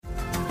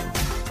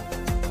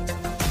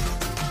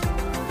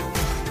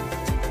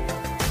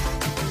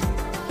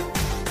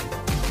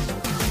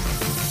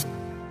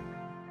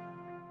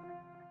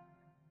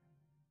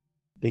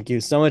Thank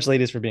you so much,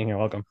 ladies, for being here.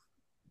 Welcome.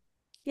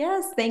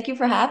 Yes, thank you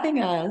for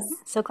having us.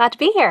 So glad to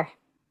be here.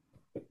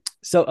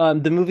 So,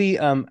 the movie,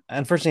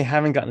 unfortunately, I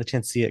haven't gotten the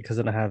chance to see it because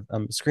I don't have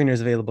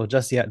screeners available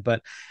just yet.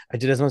 But I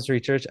did as much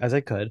research as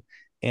I could,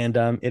 and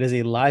it is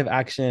a live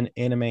action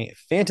anime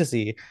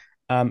fantasy.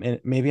 And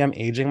maybe I'm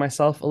aging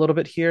myself a little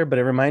bit here, but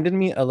it reminded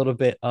me a little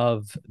bit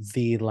of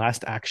the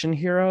Last Action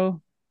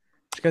Hero.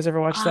 Did you guys ever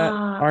watch that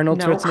Arnold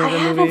Nope. I Schwarzenegger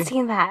haven't movie?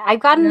 seen that.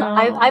 I've been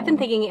No.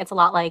 thinking it's a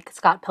lot like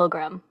Scott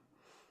Pilgrim. And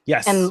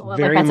Yes, with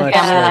very friends and much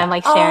family, and so. I'm Yeah.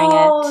 like sharing it.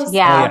 Oh, Oh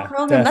Yeah. Scott yeah,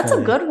 Pilgrim. That's a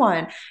definitely. good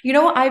one.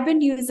 I've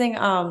been using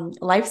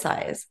life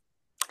size.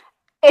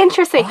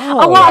 Interesting.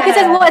 Oh Oh, well, because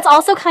it's Yeah.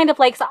 also kind of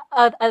like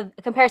a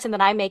comparison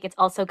that I make. It's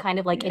also kind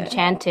of like Yeah.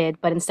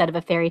 Enchanted, but instead of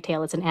a fairy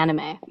tale, it's an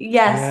anime.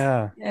 Yes.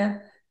 yeah. Yeah.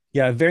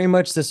 Yeah, very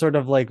much this sort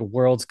of like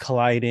worlds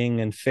colliding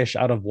and fish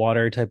out of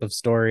water type of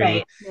story,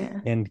 Right.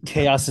 Yeah. and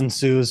chaos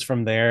ensues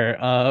from there.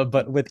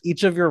 But with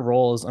each of your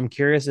roles, I'm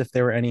curious if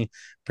there were any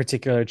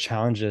particular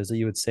challenges that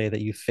you would say that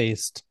you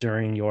faced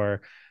during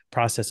your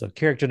process of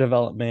character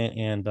development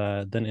and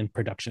then in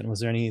production.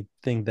 Was there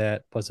anything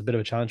that was a bit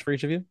of a challenge for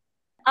each of you?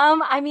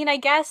 I mean, I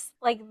guess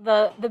like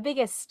the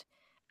biggest.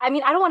 I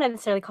mean, I don't want to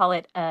necessarily call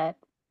it a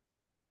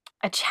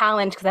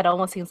challenge because that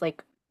almost seems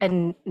like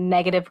a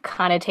negative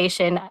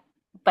connotation,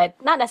 but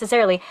not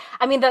necessarily.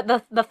 I mean,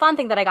 the fun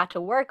thing that I got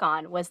to work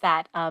on was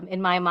that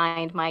in my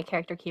mind, my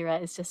character Kira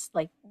is just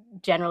like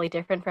generally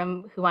different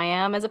from who I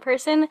am as a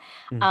person.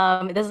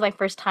 Mm, This is my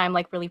first time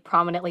like really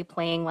prominently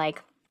playing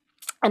like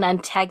an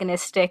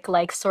antagonistic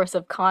like source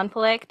of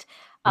conflict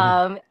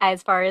mhm.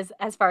 as far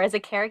as a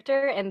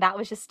character, and that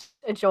was just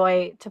a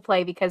joy to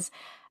play because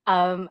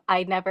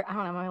I never I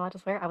don't know, am I allowed to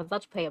swear? I was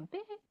allowed to play a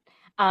bit.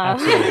 Um,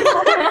 Absolutely.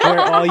 Swear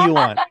all you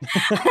want.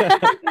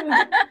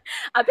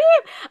 a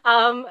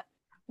bit.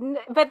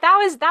 But that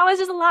was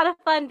just a lot of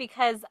fun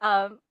because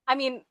I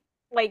mean,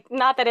 like,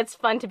 not that it's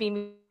fun to be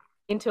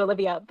mean to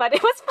Olivia, but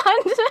it was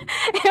fun to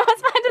it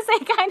was fun to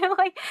say kind of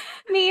like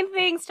mean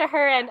things to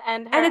her and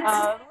And her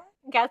it's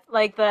guest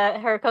like the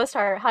her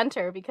co-star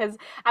Hunter, because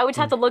I would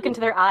have Mm. to look into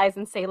their eyes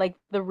and say like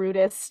the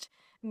rudest,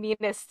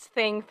 meanest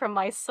thing from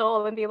my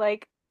soul and be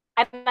like,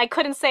 and I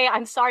couldn't say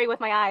I'm sorry with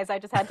my eyes. I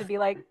just had to be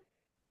like,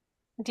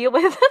 deal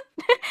with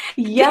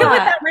deal with yeah,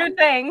 that rude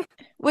thing.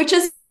 which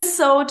is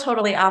so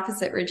totally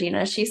opposite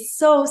Regina. She's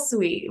so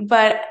sweet,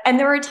 but and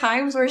there were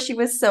times where she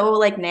was so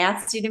like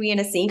nasty to me in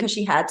a scene because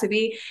she had to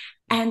be.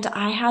 And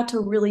I had to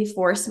really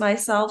force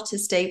myself to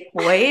stay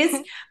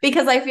poised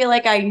because I feel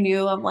like I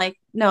knew I'm like,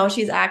 no,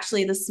 she's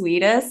actually the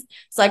sweetest.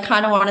 So I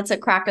kind of wanted to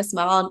crack a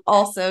smile. And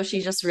also,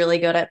 she's just really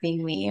good at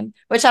being mean,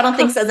 which I don't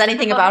think says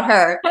anything about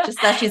her,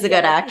 just that she's a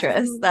good Yeah.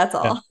 actress. That's Yeah.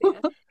 all. Yeah.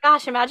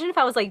 Gosh, imagine if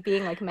I was like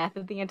being like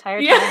method the entire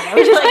Yeah, time. I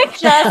was just like like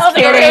I just was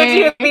like okay with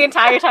you kidding. the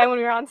entire time when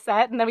we were on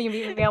set, and then when you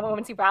meet me on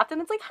Women's Wrapped,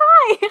 and it's like,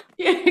 hi.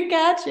 Yeah,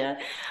 gotcha.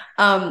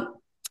 Um,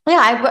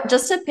 yeah,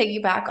 just to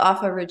piggyback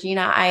off of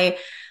Regina, I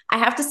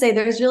have to say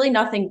there's really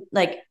nothing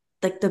like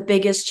the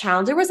biggest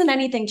challenge. There wasn't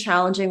anything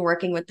challenging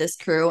working with this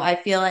crew. I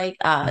feel like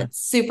Mm. it's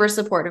super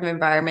supportive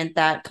environment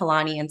that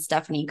Kalani and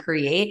Stephanie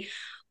create.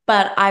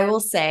 But I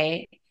will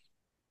say,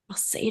 I'll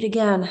say it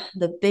again.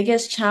 The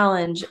biggest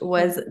challenge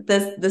was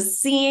the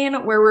scene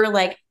where we're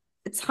like,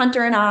 it's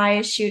Hunter and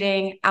I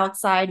shooting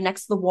outside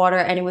next to the water,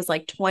 and it was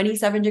like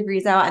 27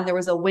 degrees out, and there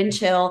was a wind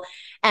chill.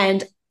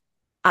 And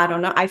I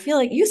don't know. I feel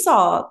like you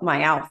saw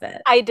my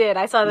outfit. I did.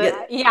 I saw the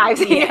Yeah, yeah. I've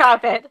seen your yeah,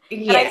 outfit,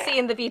 and I've yeah.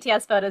 seen the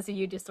BTS photos of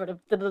you just sort of.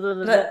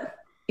 But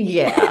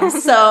yeah.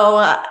 So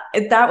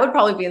that would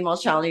probably be the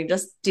most challenging,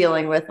 just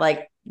dealing with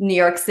like New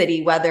York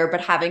City weather,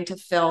 but having to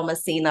film a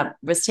scene that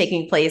was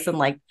taking place in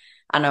like,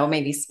 I don't know,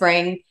 maybe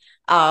spring.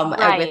 And with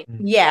Right. Mm.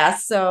 yeah, And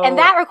so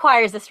that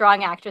requires a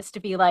strong actress to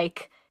be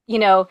like,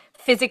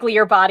 physically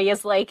your body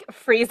is like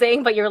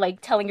freezing, but you're like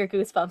telling your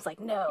goosebumps, like,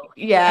 no, I'm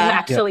yeah, Yeah.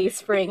 actually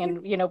spring,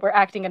 and we're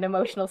acting an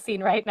emotional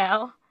scene right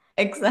now.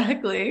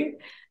 exactly.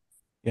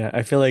 Yeah,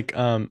 I feel like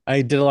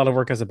I did a lot of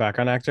work as a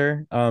background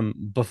actor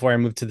before I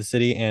moved to the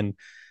city, and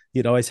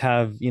you'd always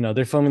have,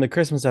 they're filming the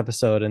Christmas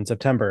episode in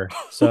September.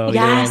 So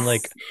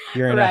Yes.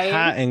 you're in a Right.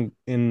 hat and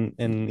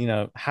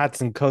in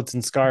hats and coats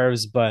and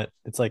scarves, but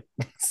it's like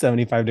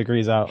 75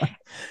 degrees out.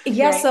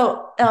 Yeah, Right.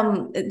 so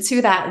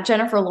to that,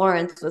 Jennifer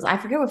Lawrence was, I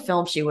forget what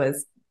film she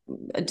was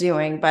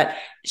doing, but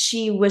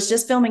she was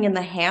just filming in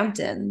the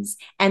Hamptons,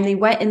 and they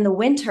went in the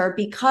winter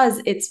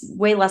because it's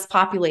way less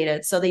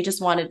populated. So they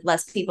just wanted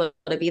less people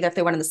to be there. If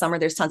they went in the summer,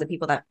 there's tons of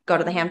people that go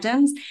to the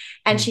Hamptons.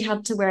 And Mm. she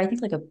had to wear, I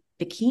think, like a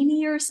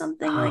bikini or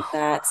something like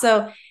that.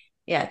 So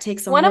yeah, it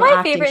takes some One of real my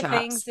acting favorite chops.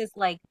 things is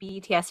like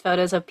BTS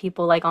photos of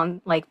people like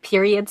on like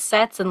period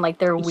sets and like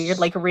their weird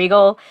like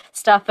regal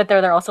stuff, but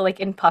they're also like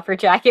in puffer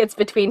jackets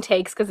between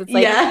takes because it's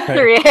like Yeah. Right.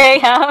 3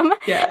 a.m.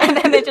 Yeah. And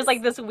then there's just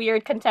like this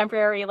weird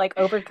contemporary like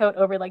overcoat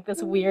over like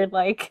this weird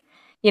like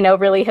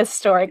really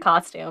historic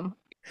costume.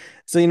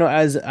 So,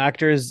 as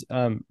actors,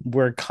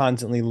 we're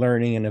constantly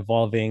learning and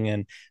evolving.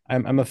 And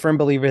I'm a firm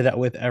believer that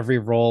with every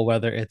role,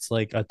 whether it's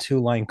like a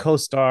two-line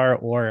co-star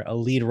or a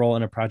lead role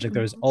in a project,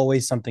 there's Mhm.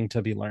 always something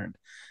to be learned.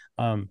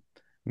 Um,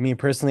 Me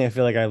personally, I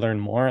feel like I learn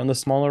more on the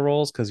smaller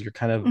roles because you're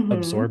kind of Hmm.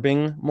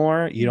 absorbing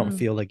more. You don't Mhm.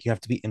 feel like you have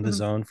to be in the Mhm.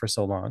 zone for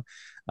so long.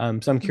 So I'm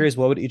Mhm. curious,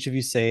 what would each of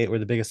you say were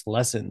the biggest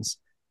lessons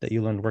that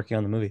you learned working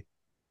on the movie?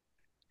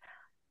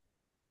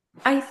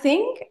 I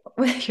think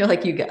you're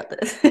like, you got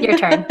this. Your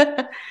turn.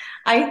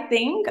 I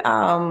think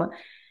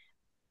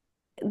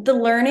the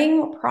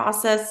learning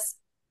process,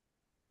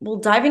 well,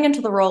 diving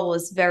into the role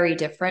was very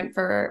different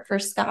for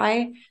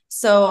Skye.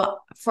 So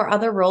for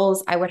other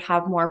roles, I would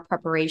have more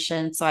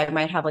preparation. So I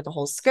might have like a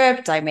whole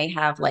script. I may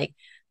have like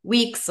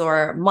weeks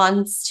or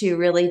months to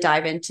really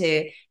dive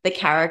into the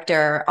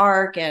character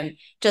arc and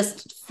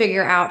just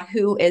figure out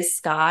who is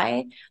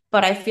Skye.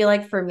 But I feel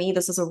like for me,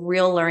 this was a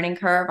real learning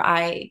curve.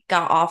 I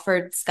got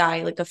offered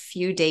Skye like a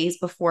few days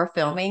before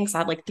filming. So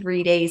I had like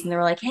 3 days and they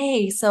were like,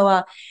 hey,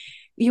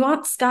 you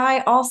want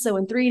SKYE also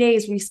in 3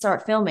 days we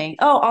start filming.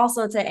 Oh,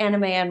 also to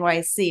Anime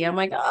NYC. I'm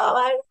like,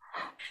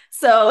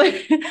 so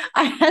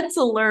I had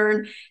to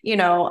learn,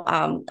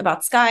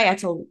 about SKYE. I had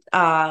to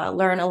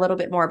learn a little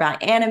bit more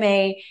about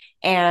anime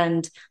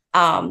and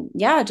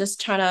yeah, just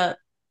trying to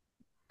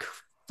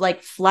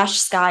like flesh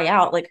Skye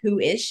out. Like, who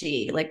is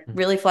she? Like,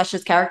 really flesh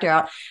his character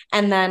out.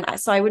 And then,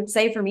 so I would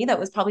say for me, that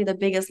was probably the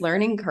biggest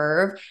learning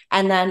curve.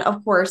 And then,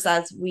 of course,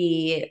 as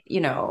we,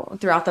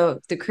 throughout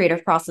the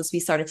creative process, we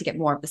started to get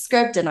more of the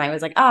script. And I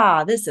was like,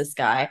 this is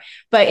Skye.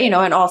 But,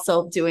 and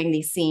also doing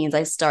these scenes,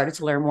 I started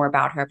to learn more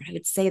about her. But I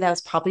would say that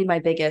was probably my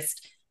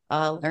biggest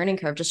learning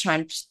curve,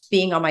 just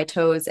being on my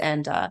toes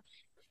and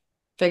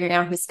figuring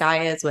out who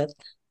Skye is with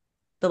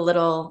the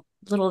little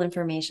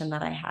information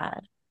that I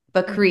had,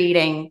 but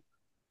creating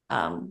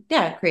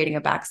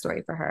a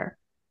backstory for her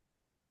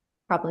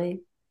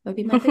probably would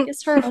be my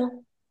biggest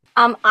hurdle.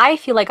 I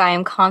feel like I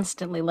am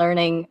constantly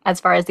learning as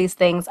far as these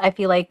things. I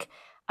feel like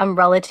I'm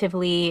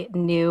relatively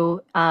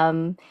new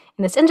in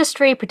this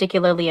industry,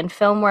 particularly in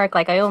film work.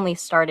 Like I only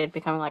started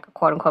becoming like a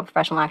quote unquote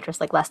professional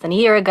actress like less than a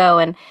year ago,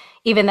 and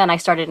even then I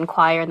started in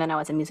choir, and then I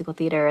was in musical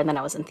theater, and then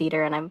I was in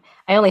theater, and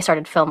I only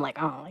started film like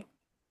I don't know, like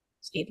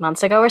 8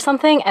 months ago or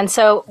something. And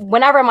so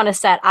whenever I'm on a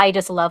set, I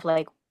just love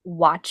like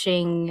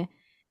watching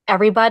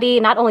everybody,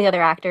 not only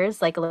other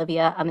actors like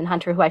Olivia and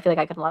Hunter, who I feel like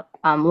I could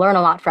learn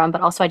a lot from,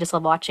 but also I just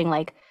love watching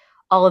like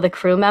all of the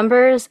crew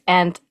members.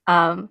 And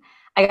I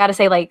gotta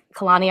say, like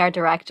Kalani, our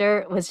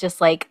director, was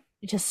just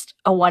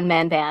a one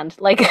man band,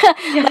 like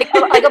Yeah.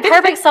 like a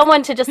perfect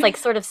someone to just like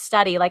sort of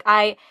study. Like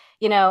I,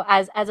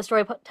 as a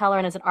storyteller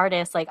and as an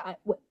artist,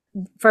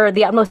 for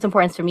the utmost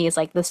importance for me is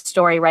like the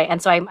story, right? And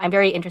so I'm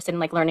very interested in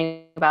like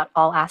learning about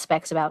all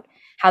aspects about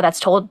how that's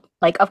told.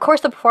 Like, of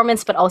course, the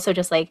performance, but also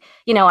just like,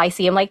 I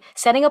see him like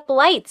setting up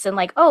lights and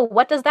like, oh,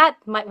 what does that,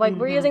 like,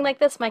 we're using Mm-hmm. like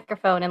this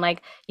microphone and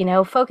like,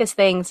 focus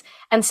things.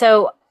 And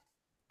so,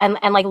 and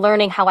like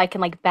learning how I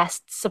can like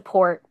best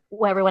support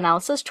what everyone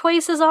else's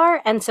choices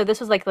are. And so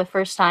this was like the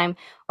first time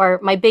or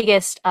my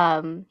biggest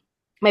role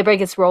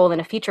in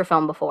a feature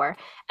film before.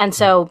 And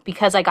so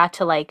because I got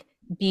to like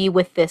be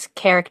with this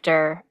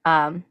character,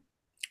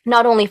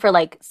 not only for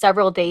like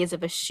several days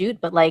of a shoot,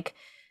 but like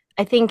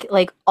I think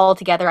like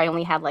altogether I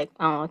only had like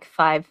I don't know, like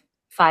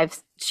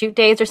five shoot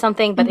days or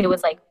something, but it Mm-hmm.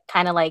 was like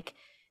kind of like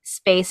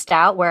spaced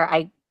out where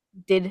I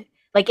did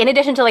like in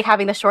addition to like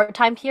having the short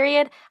time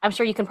period, I'm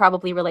sure you can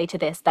probably relate to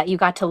this that you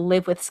got to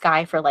live with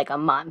Skye for like a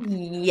month.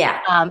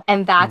 Yeah.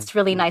 And that's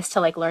really nice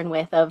to like learn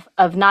with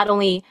of not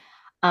only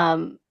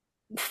um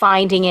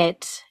finding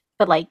it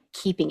but like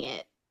keeping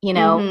it, and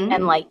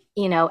Mm-hmm. like,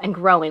 and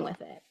growing with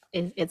it.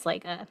 It's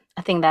like a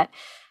thing that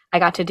I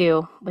got to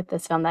do with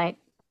this film that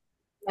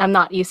I'm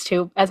not used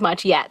to as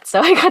much yet.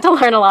 So I got to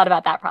learn a lot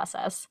about that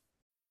process.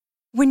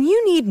 When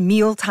you need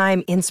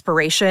mealtime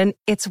inspiration,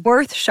 it's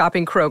worth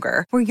shopping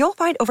Kroger, where you'll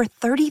find over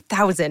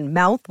 30,000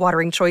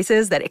 mouth-watering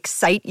choices that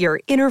excite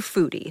your inner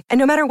foodie. And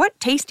no matter what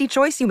tasty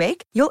choice you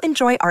make, you'll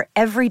enjoy our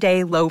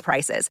everyday low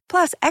prices,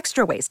 plus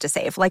extra ways to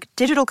save, like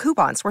digital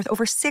coupons worth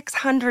over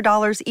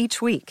 $600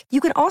 each week. You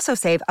can also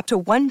save up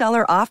to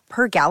 $1 off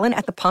per gallon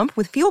at the pump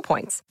with fuel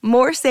points.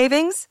 More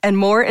savings and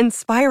more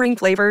inspiring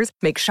flavors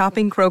make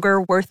shopping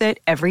Kroger worth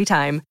it every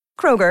time.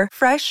 Kroger,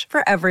 fresh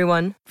for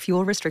everyone.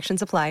 Fuel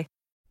restrictions apply.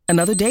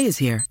 Another day is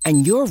here,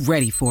 and you're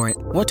ready for it.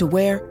 What to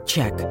wear?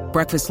 Check.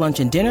 Breakfast, lunch,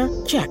 and dinner?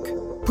 Check.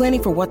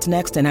 Planning for what's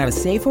next and how to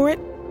save for it?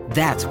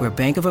 That's where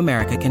Bank of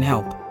America can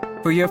help.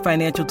 For your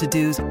financial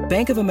to-dos,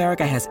 Bank of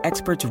America has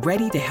experts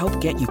ready to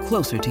help get you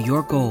closer to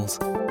your goals.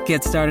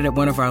 Get started at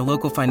one of our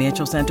local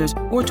financial centers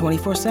or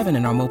 24/7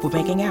 in our mobile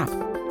banking app.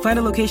 Find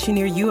a location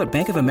near you at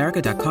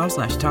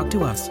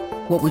bankofamerica.com/talktous.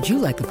 What would you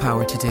like the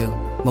power to do?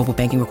 Mobile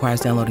banking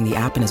requires downloading the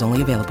app and is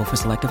only available for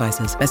select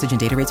devices. Message and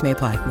data rates may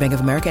apply. Bank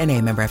of America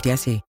N.A., member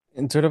FDIC.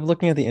 And sort of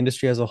looking at the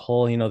industry as a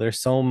whole, there's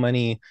so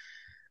many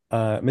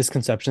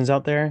misconceptions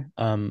out there,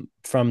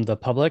 from the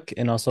public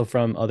and also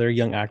from other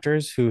young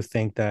actors who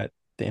think that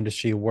the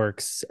industry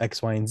works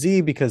X, Y, and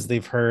Z because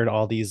they've heard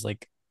all these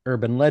like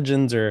urban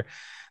legends, or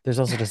there's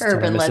also just a ton of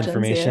Urban legends,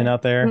 misinformation yeah.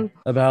 out there Mhm.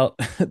 about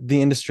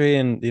the industry.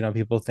 And,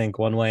 people think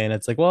one way, and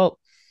it's like, well,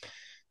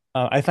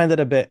 I find that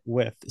a bit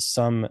with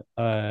some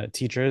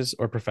teachers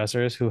or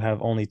professors who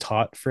have only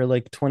taught for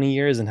like 20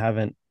 years and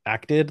haven't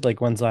acted?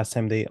 Like when's the last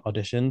time they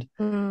auditioned?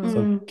 So Mm.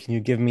 Mm. can you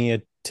give me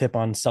a tip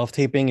on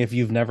self-taping if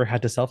you've never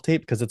had to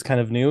self-tape because it's kind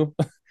of new,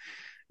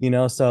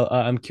 So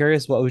I'm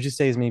curious, what would you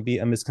say is maybe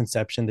a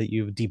misconception that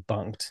you've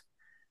debunked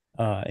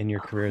in your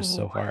careers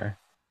so Oh. far?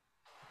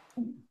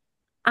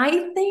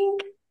 I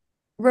think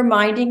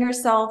reminding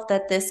yourself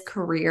that this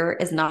career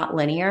is not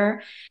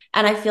linear.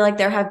 And I feel like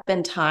there have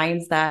been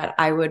times that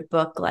I would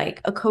book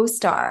like a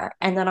co-star.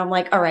 And then I'm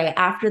like, all right,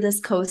 after this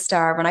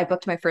co-star, when I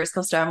booked my first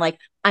co-star, I'm like,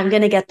 I'm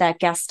going to get that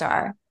guest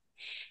star.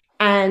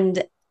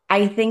 And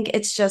I think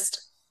it's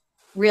just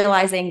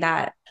realizing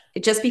that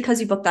just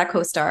because you book that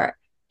co-star,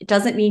 it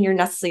doesn't mean you're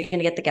necessarily going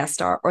to get the guest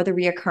star or the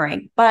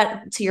reoccurring.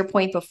 But to your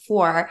point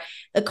before,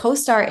 the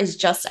co-star is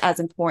just as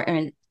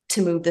important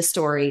to move the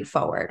story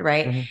forward,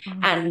 right? Mm-hmm.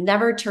 And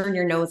never turn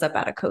your nose up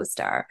at a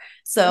co-star.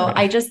 So Yeah.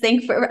 I just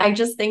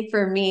think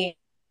for me,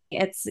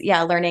 it's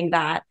learning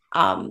that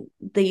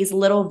these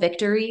little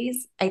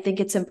victories, I think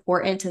it's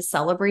important to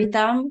celebrate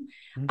them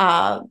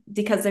Mm-hmm.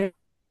 because they're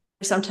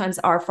sometimes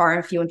are far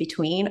and few in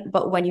between.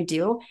 But when you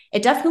do,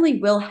 it definitely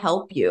will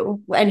help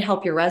you and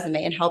help your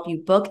resume and help you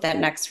book that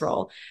next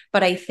role.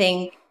 But I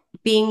think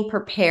being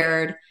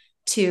prepared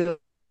to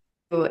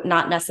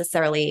not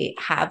necessarily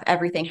have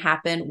everything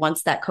happen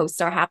once that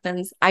co-star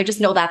happens. I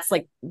just know that's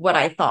like what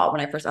I thought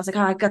when I was like,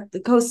 oh, I got the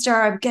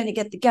co-star, I'm gonna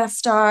get the guest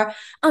star,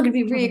 I'm gonna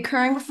be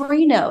reoccurring before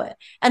you know it.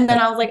 And then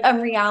Yep. I was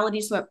like, reality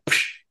just went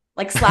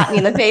like slapped me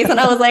in the face. And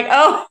I was like,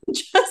 oh,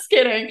 just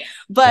kidding. Yeah.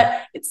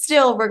 But it's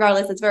still,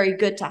 regardless, it's very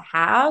good to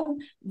have.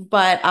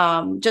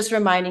 But just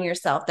reminding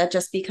yourself that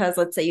just because,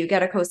 let's say, you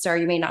get a co-star,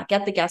 you may not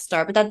get the guest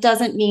star, but that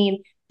doesn't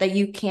mean that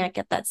you can't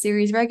get that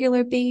series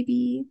regular,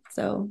 baby.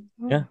 So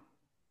Yeah.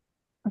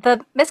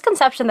 The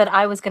misconception that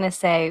I was going to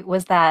say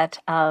was that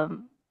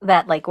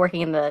that like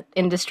working in the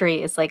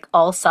industry is like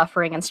all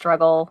suffering and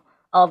struggle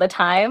all the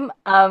time.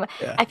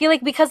 Yeah. I feel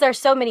like because there's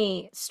so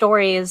many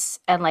stories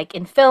and like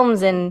in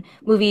films and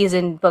movies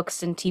and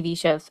books and TV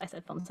shows, I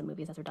said films and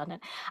movies, that's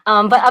redundant.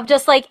 But of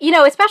just like,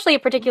 especially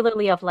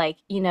particularly of like,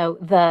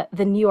 the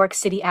New York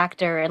City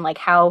actor and like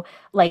how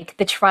like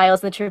the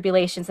trials and the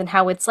tribulations and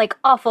how it's like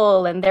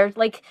awful and they're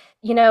like,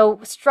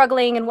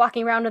 struggling and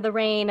walking around in the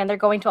rain and they're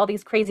going to all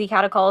these crazy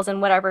catacombs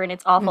and whatever and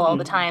it's awful all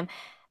the time.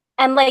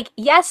 And like,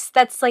 yes,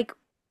 that's like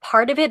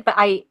part of it, but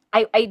I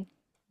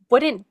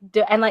wouldn't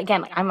do, and like,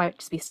 again, like I might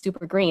just be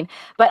super green,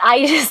 but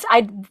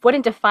I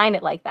wouldn't define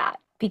it like that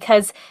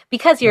because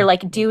you're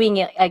like doing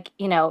it like,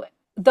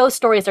 those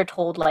stories are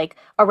told like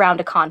around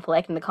a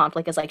conflict and the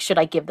conflict is like, should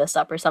I give this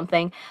up or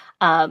something?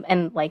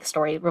 And like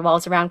story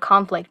revolves around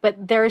conflict,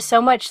 but there is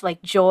so much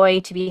like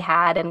joy to be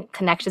had and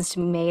connections to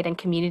be made and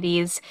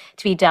communities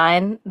to be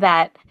done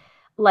that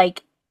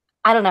like,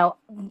 I don't know,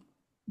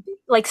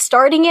 like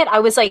starting it, I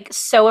was like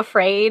so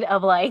afraid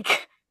of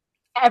like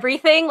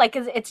everything. Like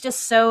it's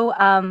just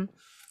so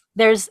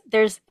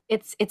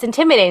it's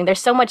intimidating. There's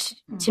so much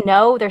to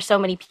know. There's so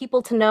many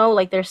people to know.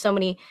 Like there's so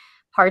many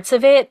parts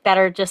of it that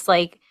are just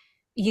like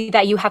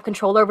that you have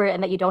control over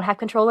and that you don't have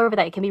control over,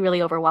 that it can be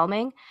really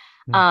overwhelming.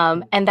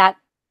 And that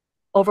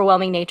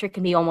overwhelming nature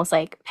can be almost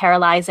like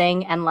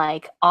paralyzing and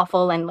like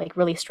awful and like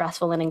really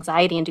stressful and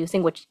anxiety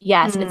inducing, which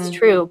yes, it's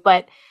true.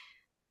 But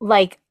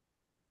like,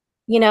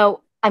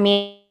 I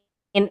mean,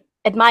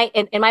 in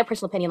my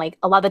personal opinion, like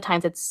a lot of the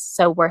times it's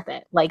so worth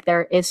it. Like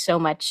there is so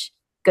much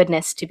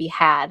goodness to be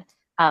had,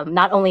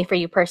 not only for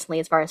you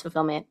personally as far as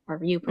fulfillment, or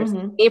you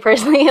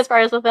personally as far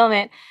as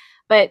fulfillment,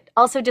 but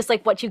also just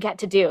like what you get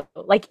to do.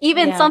 Like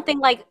even something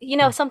like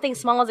something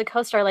small as a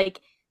co-star, like,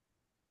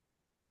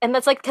 and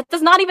that's like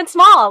that's not even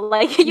small.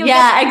 Like you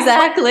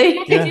exactly.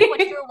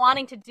 What you're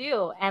wanting to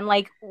do, and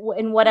like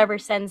in whatever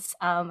sense,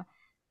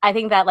 I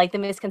think that like the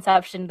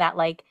misconception that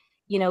like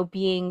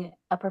being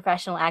a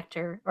professional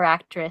actor or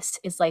actress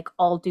is like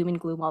all doom and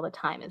gloom all the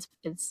time is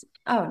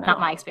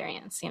not my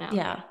experience,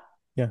 Yeah,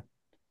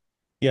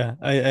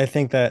 I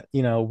think that,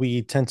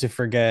 we tend to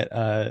forget,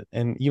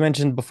 and you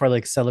mentioned before,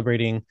 like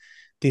celebrating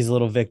these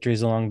little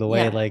victories along the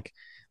way. Like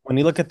when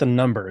you look at the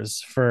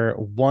numbers for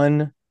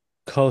one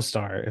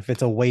co-star, if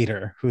it's a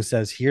waiter who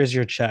says, here's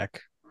your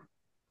check,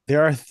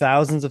 there are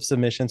thousands of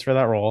submissions for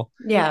that role.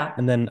 Yeah.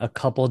 And then a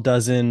couple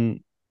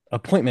dozen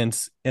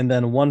appointments, and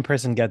then one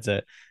person gets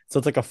it. So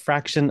it's like a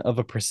fraction of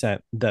a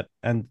percent that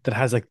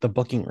has like the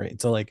booking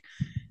rate. So like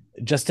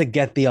just to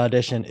get the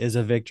audition is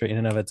a victory in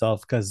and of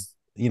itself, because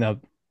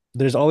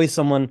there's always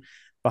someone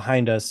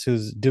behind us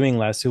who's doing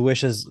less, who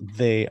wishes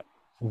they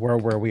were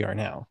where we are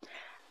now.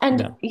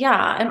 And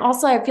and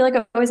also I feel like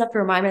I always have to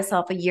remind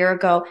myself a year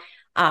ago,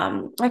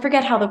 I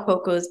forget how the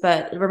quote goes,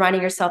 but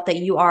reminding yourself that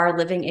you are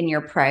living in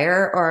your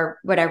prayer or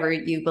whatever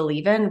you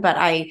believe in. But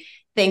I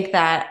think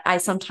that I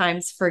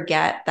sometimes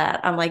forget that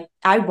I'm like,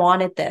 I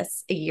wanted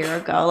this a year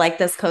ago, like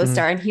this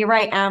co-star, and here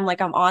I am,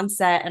 like I'm on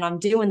set and I'm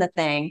doing the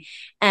thing.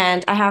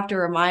 And I have to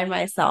remind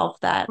myself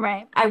that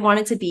I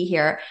wanted to be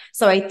here.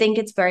 So I think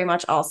it's very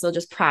much also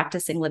just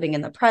practicing living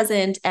in the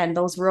present, and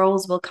those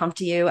roles will come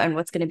to you, and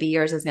what's going to be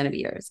yours is going to be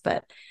yours.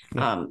 But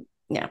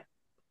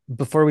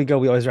Before we go,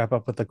 we always wrap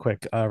up with a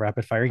quick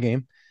rapid fire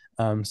game.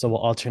 So we'll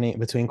alternate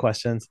between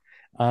questions.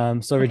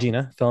 So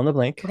Regina, fill in the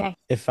blank. Okay.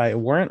 If I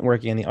weren't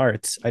working in the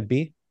arts, I'd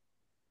be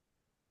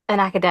An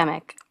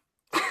academic.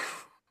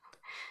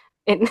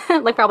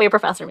 Like probably a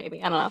professor,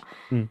 maybe. I don't know.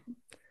 hmm.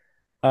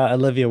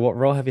 Olivia, what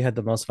role have you had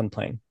the most fun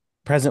playing?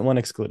 Present one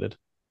excluded.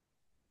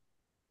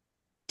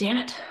 Damn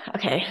it.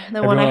 Okay.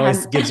 The one I Everyone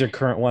always had. gives your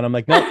current one. I'm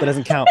like, nope, that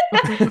doesn't count.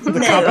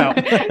 The cop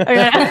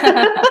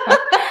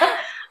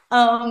No.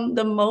 out.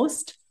 The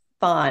most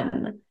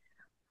fun.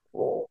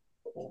 Oh,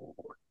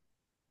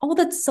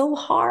 that's so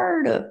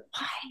hard.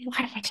 Why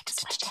did I take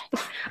this much time?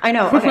 I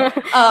know. Okay.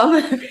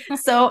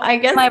 So I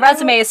guess My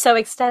resume is so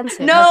extensive.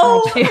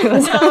 no, How can I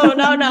choose?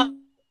 no.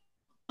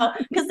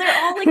 Because they're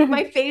all like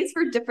my faves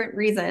for different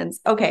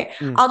reasons. Okay,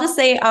 I'll just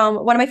say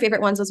one of my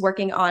favorite ones was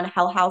working on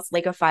Hell House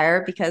Lake of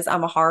Fire because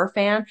I'm a horror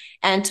fan,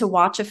 and to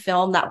watch a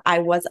film that I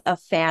was a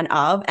fan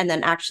of and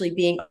then actually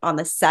being on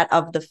the set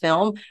of the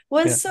film Yeah.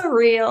 was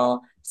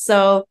surreal.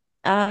 So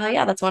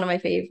yeah, that's one of my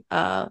fave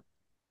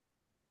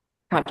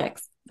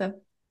projects. So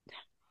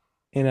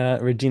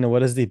And Regina,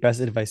 what is the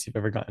best advice you've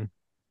ever gotten?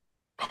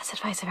 Best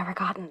advice I've ever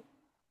gotten.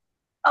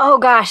 Oh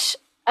gosh.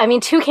 I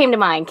mean, two came to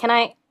mind. Can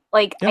I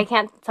Yeah. I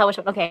can't tell which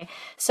one. Okay.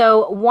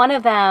 So one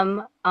of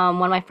them,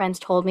 one of my friends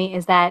told me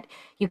is that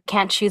you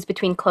can't choose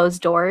between closed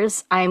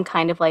doors. I'm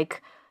kind of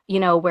like,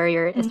 where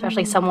you're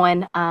especially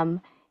someone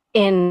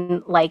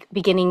in like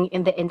beginning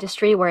in the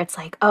industry where it's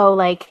like, oh,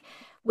 like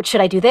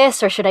should I do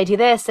this or should I do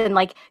this? And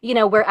like,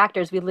 we're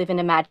actors, we live in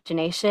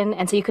imagination.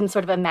 And so you can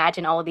sort of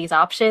imagine all of these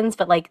options,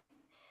 but like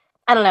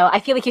I don't know. I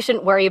feel like you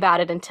shouldn't worry about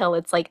it until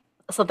it's like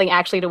something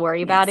actually to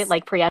worry about it, yes.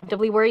 like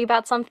preemptively worry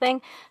about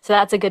something. So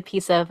that's a good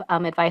piece of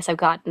advice I've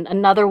gotten.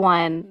 Another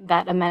one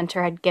that a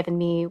mentor had given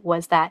me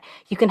was that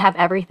you can have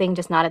everything,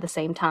 just not at the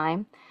same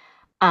time.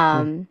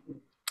 Um,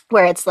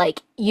 where it's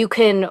like you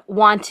can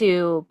want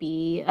to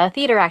be a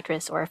theater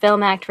actress or a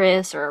film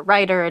actress or a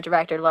writer, a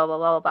director, blah, blah,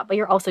 blah, blah, but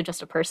you're also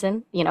just a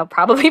person,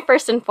 probably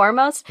first and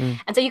foremost. Mm.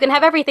 And so you can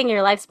have everything in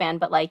your lifespan,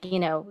 but like,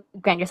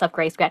 grant yourself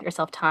grace, grant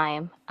yourself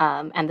time,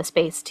 and the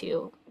space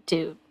to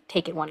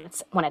take it one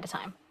at a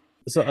time.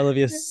 So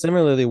Olivia,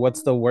 similarly,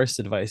 what's the worst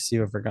advice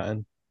you've ever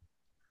gotten?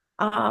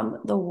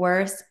 The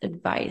worst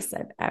advice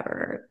I've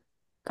ever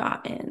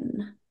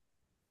gotten.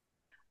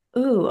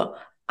 Ooh,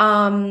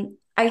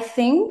 I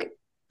think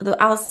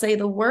I'll say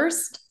the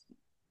worst.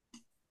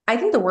 I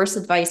think the worst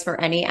advice for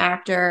any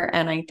actor,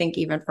 and I think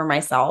even for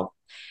myself,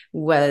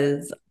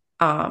 was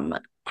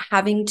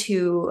having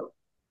to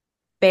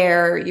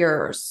bear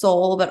your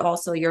soul, but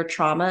also your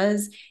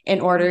traumas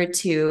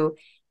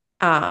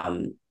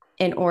um,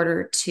 in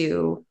order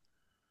to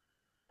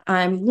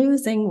I'm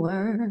losing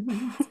words,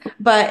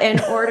 but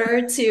in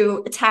order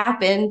to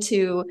tap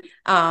into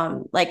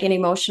like an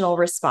emotional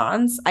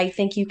response, I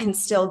think you can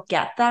still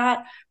get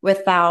that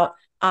without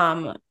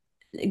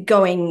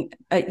going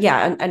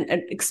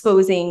and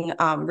exposing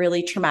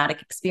really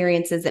traumatic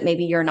experiences that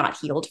maybe you're not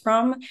healed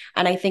from.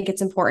 And I think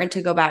it's important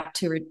to go back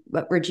to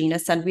what Regina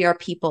said. We are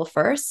people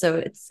first, so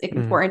it's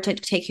important to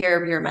take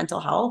care of your mental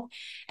health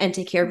and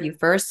take care of you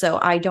first. So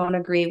I don't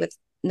agree with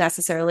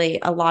necessarily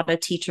a lot of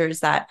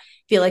teachers that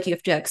feel like you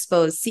have to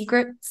expose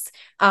secrets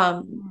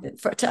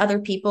to other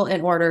people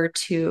in order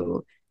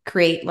to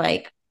create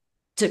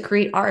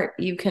art.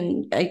 You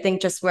can, I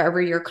think, just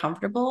wherever you're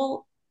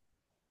comfortable,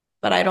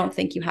 but I don't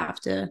think you have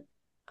to.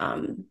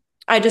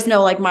 I just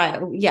know like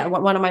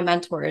one of my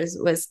mentors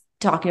was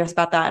talking to us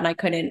about that and I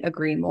couldn't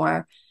agree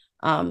more.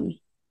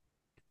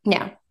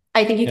 Yeah,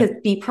 I think you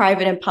could be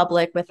private and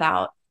public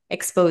without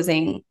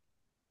exposing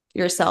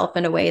yourself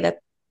in a way that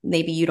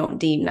maybe you don't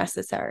deem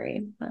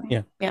necessary.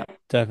 Yeah,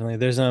 definitely.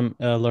 There's a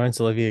Laurence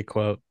Olivier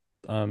quote.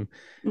 An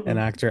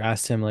actor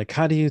asked him like,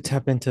 how do you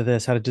tap into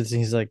this, how to do this,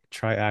 and he's like,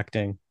 try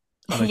acting.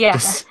 Like, yeah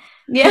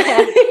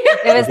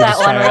it was that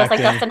one where it was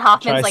like Dustin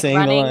Hoffman's like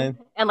running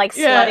and like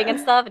sweating and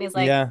stuff, and he's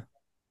like, how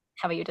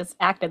about you just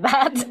acted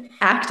that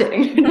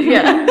acting?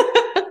 Yeah.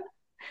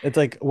 It's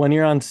like when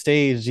you're on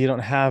stage, you don't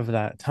have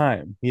that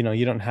time, you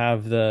don't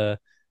have the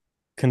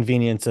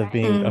convenience of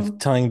being of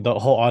telling the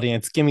whole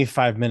audience, give me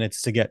 5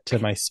 minutes to get to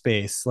my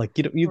space. Like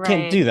you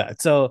can't do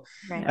that. So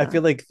I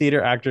feel like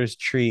theater actors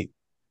treat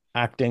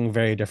acting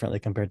very differently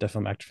compared to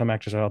film actors. Film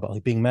actors are all about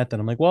like being met,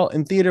 and I'm like, well,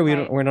 in theater we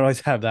don't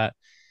always have that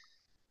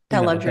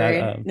luxury.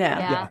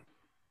 Yeah.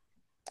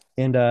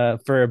 And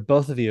for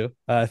both of you,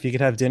 if you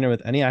could have dinner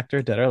with any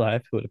actor, dead or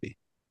alive, who would it be?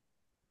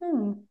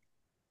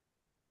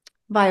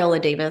 Viola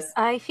Davis.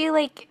 I feel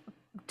like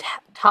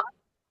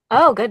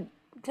oh, good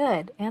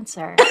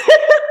answer.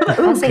 I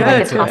was thinking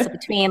like a toss up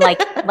between like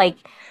I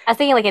was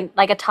thinking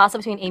like a toss up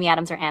between Amy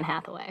Adams or Anne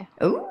Hathaway.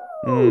 Ooh.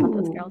 Love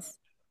those girls.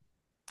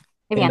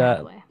 Maybe Anne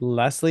Hathaway.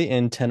 Lastly,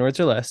 in 10 words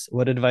or less,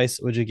 what advice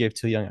would you give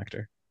to a young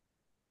actor?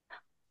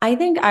 I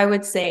think I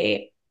would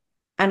say,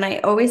 and I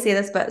always say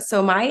this, but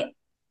so my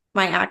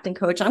acting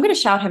coach, I'm going to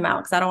shout him out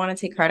because I don't want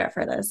to take credit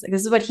for this.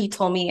 This is what he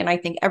told me, and I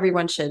think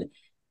everyone should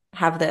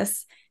have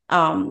this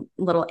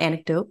little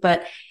anecdote.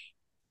 But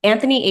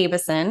Anthony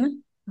Abison,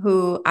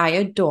 who I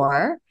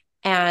adore,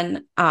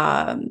 and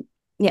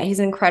he's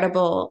an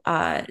incredible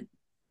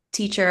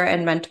teacher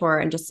and mentor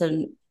and just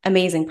an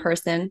amazing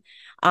person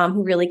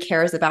who really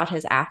cares about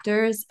his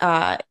actors.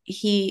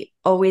 He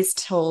always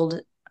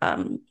told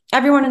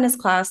everyone in his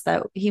class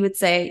that he would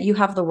say, "You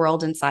have the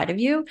world inside of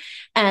you,"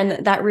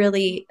 and that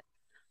really,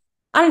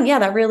 I don't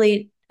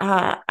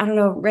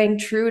know, rang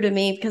true to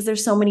me because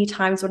there's so many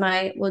times when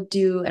I will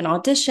do an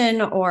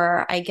audition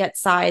or I get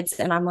sides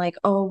and I'm like,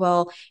 oh,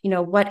 well,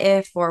 what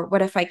if, or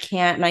what if I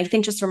can't? And I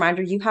think just a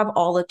reminder, you have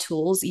all the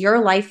tools.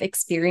 Your life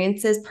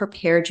experiences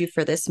prepared you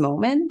for this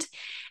moment.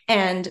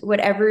 And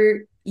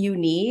whatever you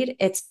need,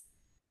 it's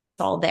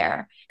all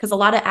there. Because a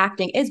lot of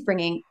acting is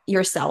bringing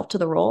yourself to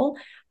the role.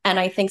 And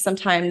I think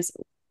sometimes,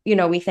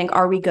 we think,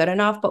 are we good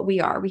enough? But we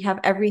are. We have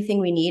everything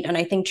we need. And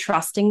I think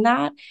trusting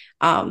that,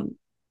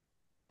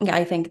 yeah,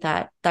 I think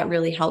that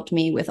really helped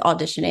me with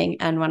auditioning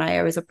and when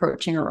I was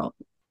approaching a role.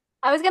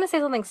 I was gonna say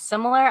something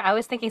similar. I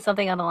was thinking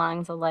something on the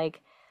lines of like,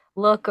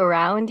 look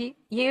around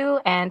you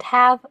and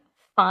have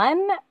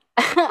fun. Oh,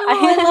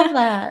 I love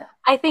that.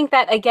 I think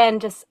that again,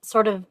 just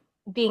sort of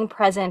being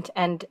present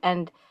and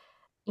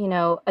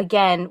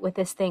again with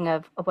this thing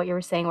of what you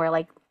were saying, where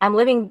like I'm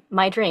living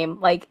my dream,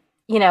 like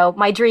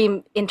my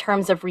dream in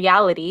terms of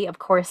reality. Of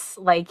course,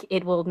 like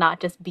it will not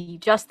just be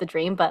just the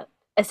dream, but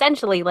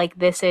essentially, like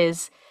this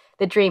is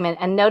the dream,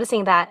 and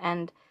noticing that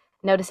and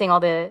noticing all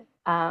the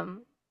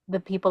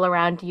people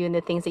around you and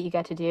the things that you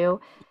get to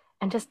do,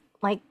 and just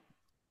like,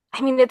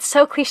 I mean, it's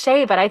so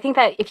cliche, but I think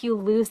that if you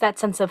lose that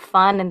sense of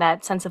fun and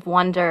that sense of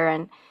wonder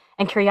and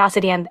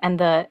curiosity and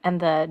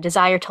the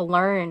desire to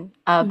learn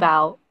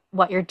about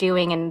what you're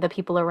doing and the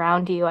people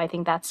around you, I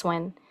think that's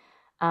when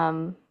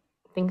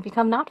things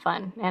become not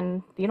fun,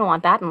 and you don't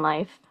want that in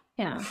life.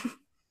 Yeah.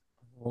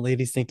 Well,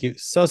 ladies, thank you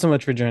so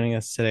much for joining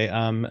us today.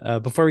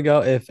 Before we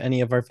go, if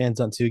any of our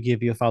fans want to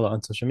give you a follow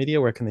on social media,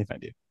 where can they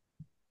find you?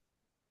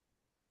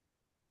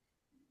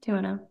 Do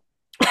you want to?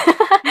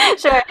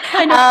 Sure.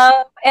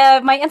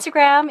 My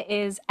Instagram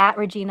is at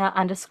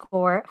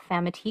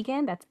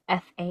Regina_Famatigan. That's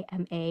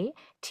Famatigan.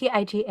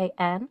 I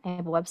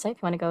have a website if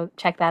you want to go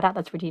check that out.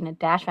 That's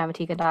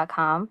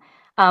Regina-Famatigan.com.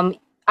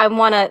 I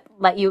want to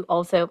let you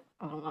also,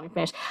 let me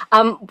finish.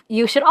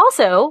 You should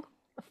also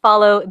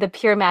follow the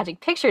Pure Magic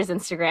Pictures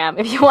Instagram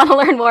if you want to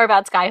learn more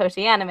about SKYE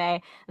HOSHI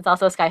Anime. It's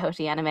also SKYE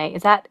HOSHI Anime.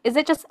 Is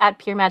it just at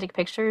Pure Magic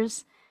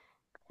Pictures?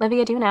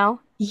 Olivia, do you know?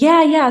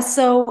 Yeah.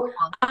 So,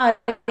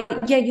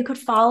 you could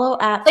follow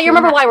at. So you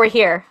remember why we're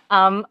here?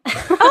 Oh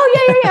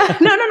yeah.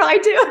 No, I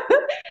do.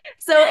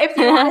 So if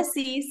you want to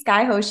see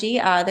SKYE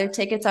HOSHI, their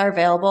tickets are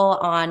available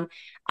on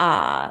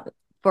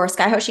for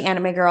SKYE HOSHI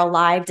Anime Girl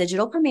live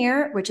digital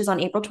premiere, which is on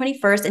April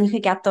 21st, and you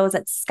could get those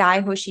at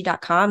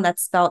skyehoshi.com.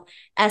 That's spelled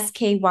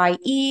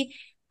SKYE.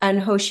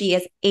 And Hoshi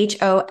is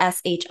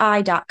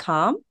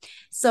HOSHI.com.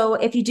 So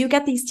if you do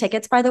get these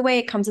tickets, by the way,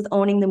 it comes with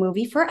owning the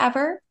movie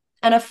forever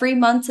and a free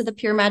month to the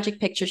Pure Magic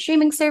Picture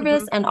streaming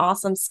service and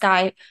awesome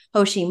SKYE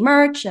HOSHI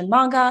merch and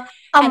manga.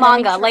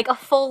 Manga, like a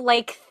full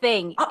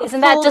thing.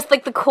 Isn't that just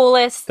like the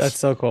coolest? That's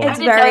so cool. It's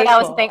very that cool.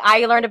 was the thing.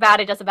 I learned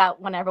about it just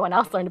about when everyone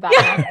else learned about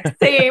it.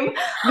 Same.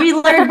 We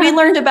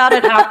learned about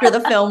it after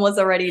the film was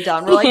already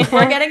done. We're like,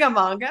 we're getting a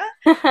manga.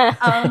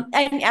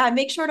 And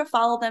make sure to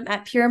follow them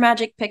at Pure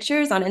Magic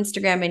Pictures on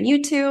Instagram and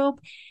YouTube.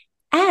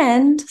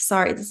 And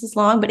sorry, this is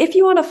long, but if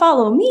you want to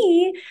follow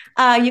me,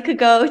 you could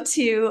go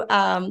to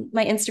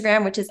my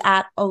Instagram, which is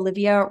at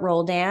Olivia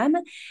Roldan.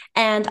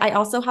 And I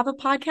also have a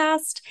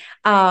podcast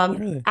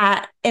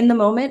at In the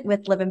Moment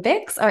with Liv and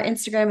Bix. Our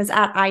Instagram is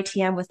at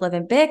ITM with Liv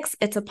and Bix.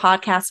 It's a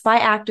podcast by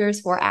actors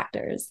for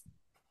actors.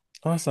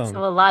 Awesome.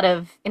 So a lot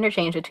of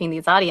interchange between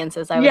these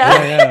audiences. I would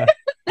Yeah.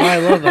 Oh, I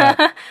love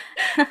that.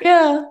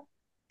 Yeah.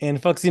 And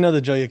folks, you know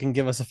the drill. You can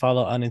give us a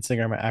follow on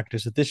Instagram at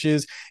Actors with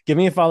Issues. Give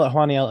me a follow at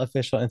Juaniel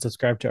Official and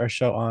subscribe to our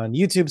show on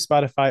YouTube,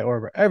 Spotify, or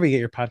wherever you get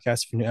your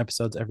podcasts for new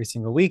episodes every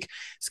single week.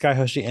 SKYE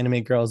HOSHI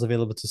Anime Girl is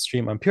available to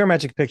stream on Pure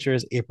Magic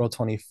Pictures April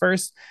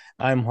 21st.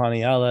 I'm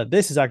Juaniela.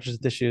 This is Actors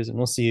with Issues, and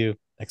we'll see you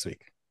next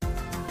week.